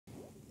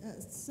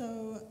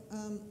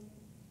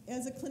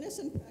As a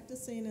clinician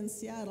practicing in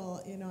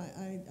Seattle,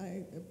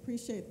 I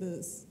appreciate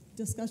this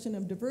discussion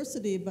of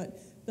diversity, but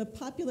the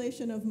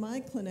population of my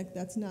clinic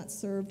that's not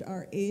served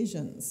are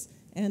Asians.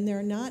 And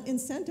they're not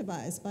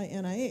incentivized by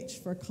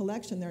NIH for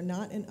collection. They're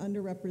not an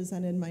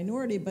underrepresented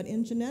minority, but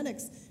in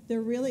genetics,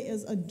 there really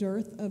is a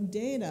dearth of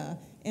data,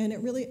 and it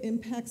really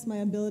impacts my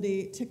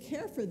ability to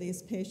care for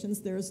these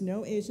patients. There's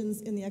no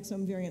Asians in the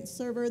exome variant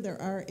server.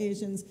 There are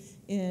Asians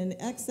in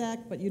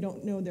EXAC, but you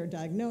don't know their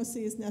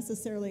diagnoses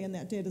necessarily, and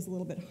that data is a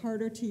little bit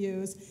harder to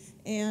use.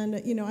 And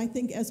I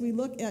think as we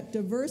look at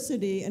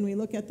diversity and we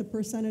look at the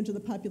percentage of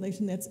the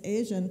population that's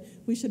Asian,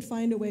 we should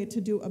find a way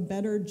to do a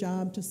better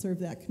job to serve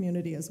that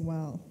community as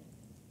well.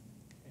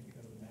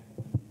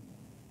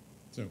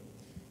 So,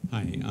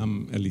 hi,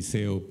 I'm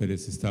Eliseo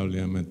Perez Estable.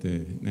 I'm at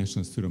the National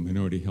Institute of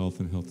Minority Health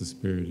and Health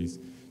Disparities.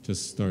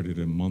 Just started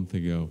a month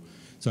ago.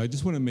 So I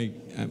just want to make,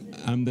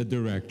 I'm the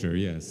director,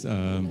 yes.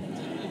 I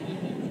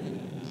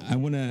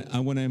want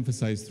to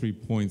emphasize 3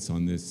 points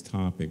on this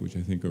topic, which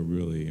I think are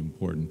really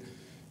important.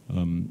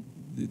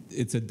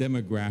 It's a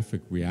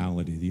demographic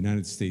reality. The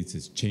United States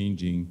is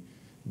changing.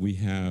 We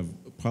have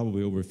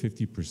probably over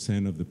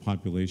 50% of the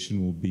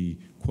population will be,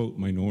 quote,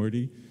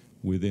 minority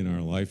within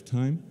our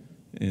lifetime,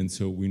 and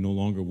so we no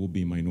longer will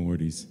be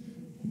minorities.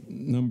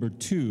 Number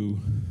 2,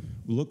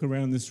 look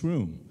around this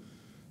room.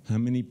 How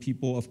many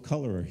people of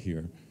color are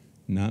here?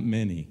 Not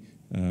many,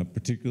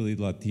 particularly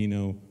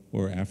Latino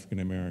or African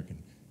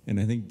American. And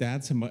I think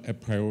that's a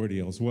priority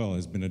as well,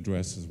 has been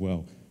addressed as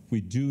well. We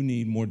do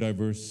need more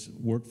diverse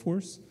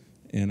workforce,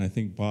 and I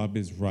think Bob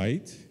is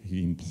right.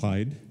 He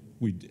implied.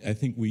 I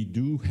think we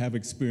do have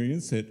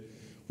experience that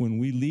when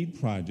we lead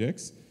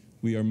projects,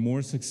 we are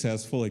more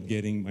successful at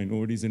getting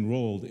minorities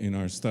enrolled in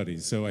our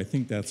studies. So I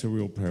think that's a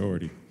real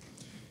priority.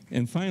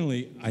 And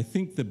finally, I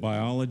think the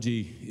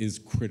biology is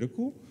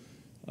critical.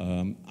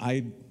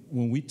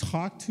 When we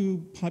talk to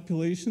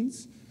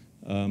populations,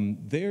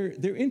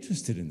 they're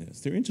interested in this.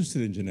 They're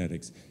interested in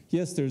genetics.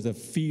 Yes, there's a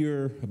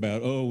fear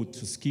about,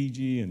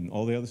 Tuskegee and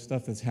all the other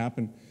stuff that's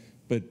happened,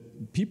 but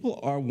people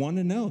want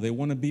to know. They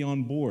want to be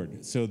on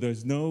board. So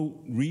there's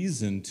no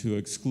reason to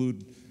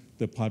exclude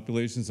the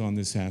populations on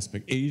this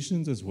aspect,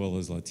 Asians as well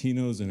as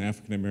Latinos and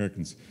African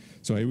Americans.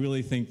 So I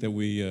really think that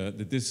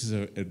that this is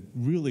a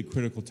really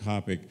critical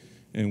topic,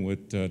 and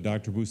what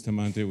Dr.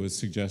 Bustamante was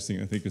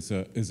suggesting, I think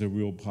is a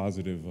real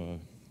positive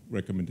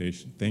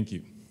recommendation. Thank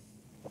you.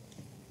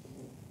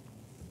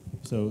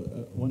 So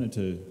I wanted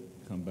to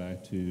come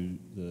back to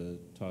the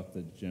talk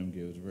that Jim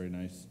gave. It was a very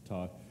nice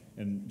talk.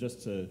 And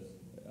just to,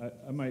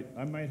 I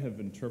might have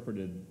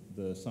interpreted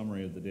the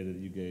summary of the data that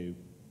you gave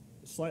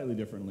slightly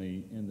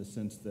differently, in the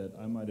sense that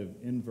I might have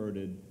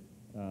inverted,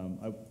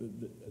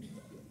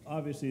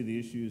 obviously the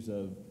issues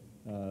of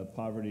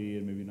poverty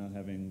and maybe not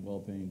having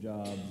well-paying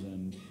jobs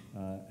and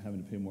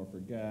having to pay more for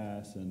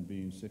gas and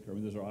being sicker. I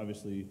mean, those are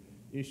obviously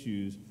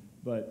issues,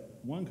 but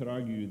one could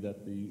argue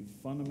that the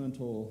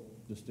fundamental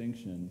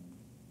distinction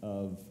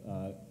of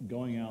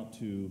going out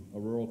to a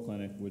rural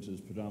clinic, which is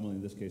predominantly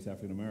in this case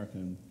African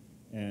American,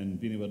 and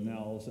being able to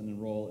now all of a sudden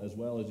enroll as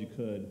well as you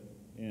could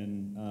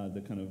in the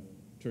kind of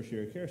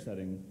tertiary care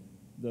setting,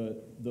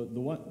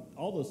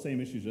 all those same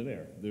issues are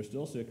there. They're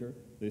still sicker.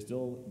 They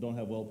still don't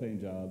have well-paying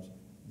jobs.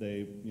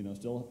 They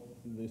still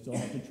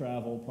have to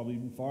travel probably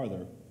even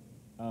farther.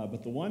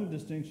 But the one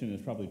distinction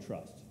is probably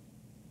trust.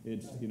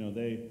 It's they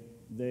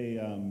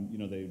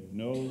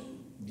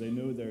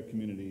know their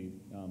community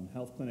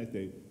health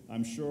clinic.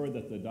 I'm sure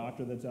that the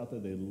doctor that's out there,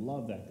 they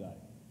love that guy.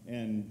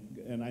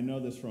 And I know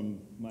this from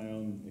my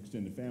own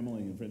extended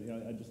family and friends.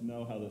 I just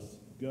know how this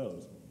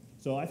goes.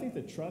 So I think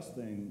the trust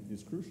thing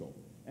is crucial.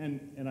 And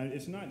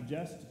it's not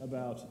just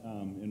about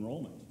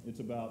enrollment.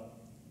 It's about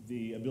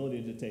the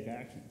ability to take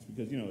actions.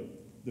 Because,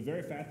 the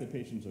very fact that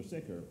patients are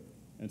sicker,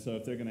 and so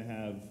if they're going to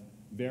have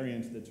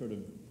variants that sort of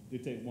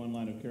dictate one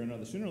line of care or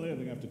another, sooner or later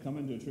they're going to have to come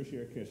into a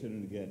tertiary care center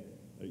to get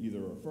either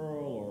a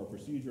referral or a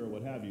procedure or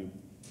what have you.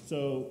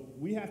 So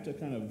we have to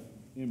kind of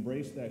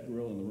embrace that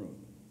gorilla in the room.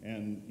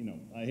 And,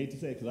 I hate to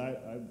say it because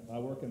I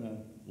work in a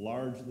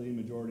largely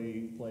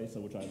majority place,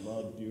 which I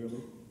love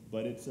dearly,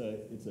 but it's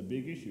a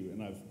big issue.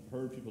 And I've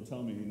heard people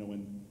tell me,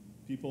 when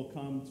people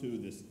come to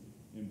this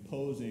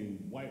imposing,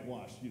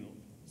 whitewashed,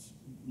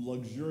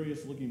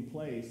 luxurious looking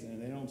place and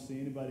they don't see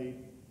anybody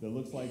that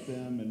looks like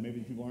them, and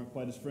maybe people aren't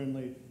quite as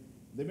friendly,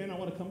 they may not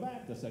want to come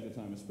back the second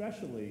time,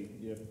 especially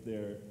if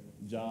their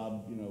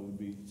job, would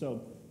be.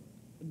 So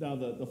now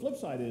the flip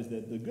side is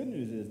that the good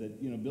news is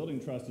that,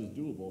 building trust is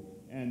doable.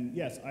 And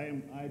yes,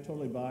 I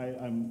totally buy,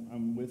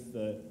 I'm with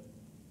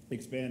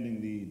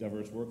expanding the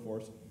diverse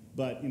workforce,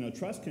 but,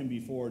 trust can be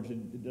forged.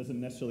 It doesn't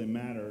necessarily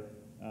matter.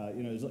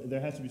 There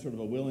has to be sort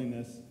of a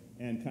willingness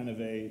and kind of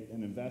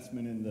an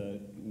investment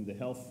in the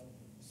health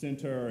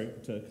center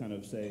to kind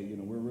of say,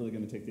 we're really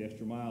going to take the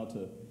extra mile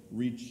to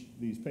reach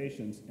these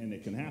patients, and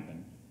it can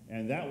happen.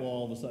 And that will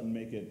all of a sudden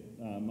make it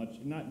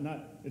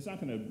it's not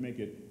going to make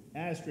it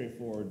as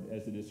straightforward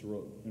as it is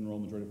to enroll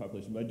majority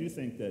population. But I do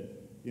think that,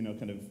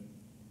 kind of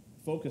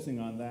focusing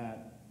on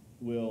that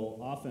will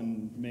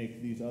often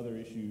make these other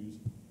issues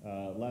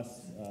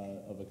less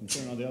of a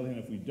concern. On the other hand,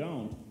 if we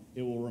don't,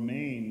 it will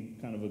remain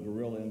kind of a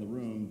gorilla in the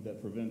room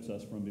that prevents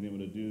us from being able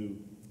to do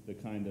the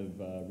kind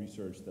of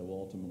research that will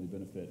ultimately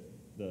benefit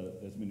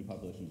as many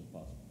populations as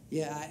possible.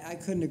 Yeah, I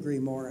couldn't agree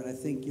more, and I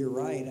think you're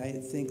right. I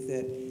think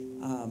that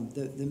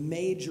the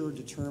major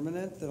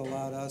determinant that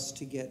allowed us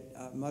to get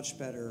much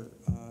better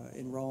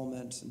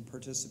enrollment and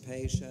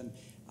participation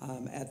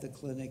at the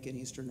clinic in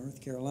Eastern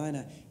North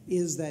Carolina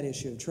is that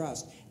issue of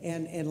trust.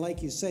 And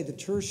like you say, the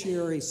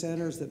tertiary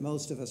centers that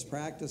most of us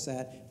practice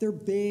at, they're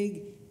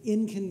big,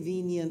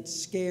 inconvenient,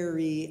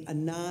 scary,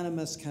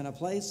 anonymous kind of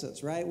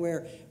places, right?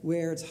 Where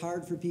it's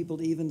hard for people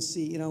to even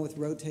see, you know, with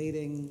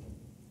rotating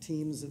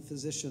teams of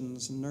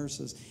physicians and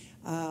nurses.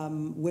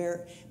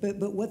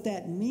 But what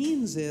that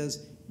means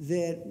is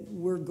that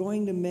we're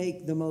going to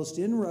make the most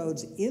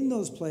inroads in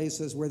those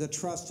places where the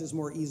trust is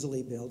more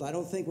easily built. I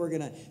don't think we're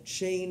going to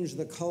change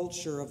the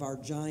culture of our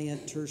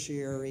giant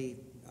tertiary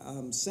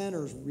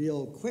centers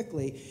real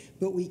quickly,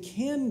 but we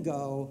can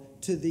go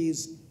to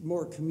these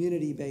more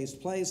community-based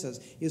places.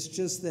 It's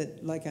just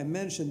that, like I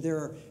mentioned, there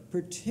are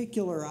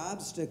particular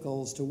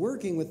obstacles to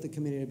working with the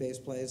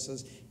community-based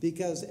places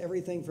because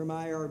everything from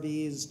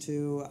IRBs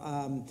to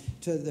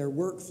their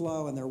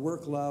workflow and their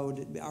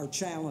workload are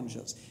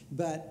challenges.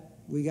 But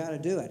we got to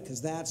do it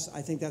because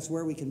I think that's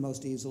where we can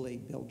most easily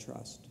build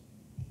trust.